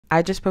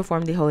I just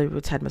performed the Holy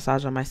Roots head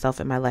massage on myself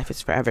and my life is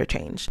forever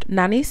changed.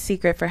 Nani's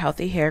secret for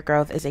healthy hair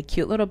growth is a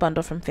cute little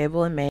bundle from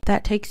Fable and May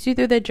that takes you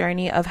through the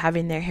journey of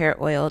having their hair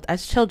oiled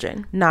as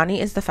children. Nani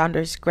is the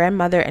founder's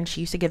grandmother and she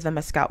used to give them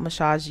a scalp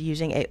massage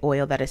using a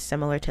oil that is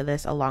similar to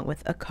this along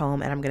with a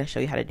comb, and I'm going to show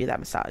you how to do that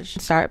massage.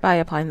 Start by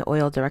applying the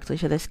oil directly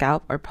to the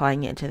scalp or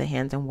applying it into the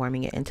hands and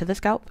warming it into the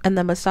scalp. And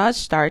the massage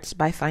starts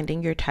by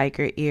finding your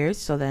tiger ears,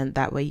 so then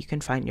that way you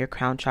can find your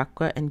crown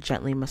chakra and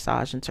gently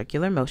massage in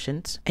circular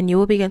motions. And you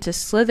will begin to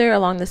slither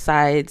along the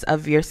sides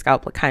of your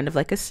scalp kind of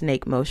like a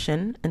snake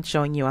motion, and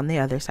showing you on the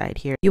other side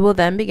here. You will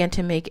then begin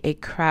to make a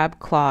crab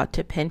claw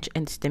to pinch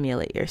and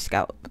stimulate your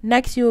scalp.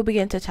 Next, you will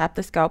begin to tap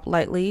the scalp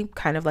lightly,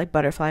 kind of like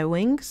butterfly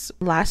wings.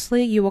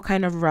 Lastly, you will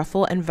kind of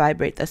ruffle and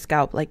vibrate the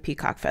scalp like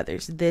peacock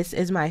feathers. This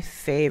is my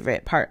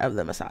favorite part of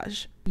the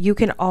massage. You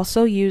can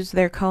also use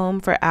their comb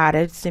for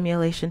added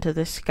stimulation to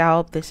the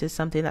scalp. This is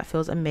something that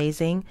feels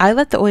amazing. I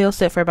let the oil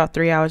sit for about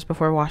 3 hours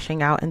before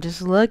washing out, and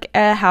just look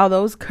at how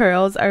those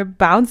curls are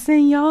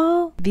bouncing,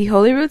 y'all. The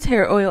Holy Roots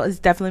hair oil is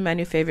definitely my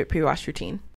new favorite pre-wash routine.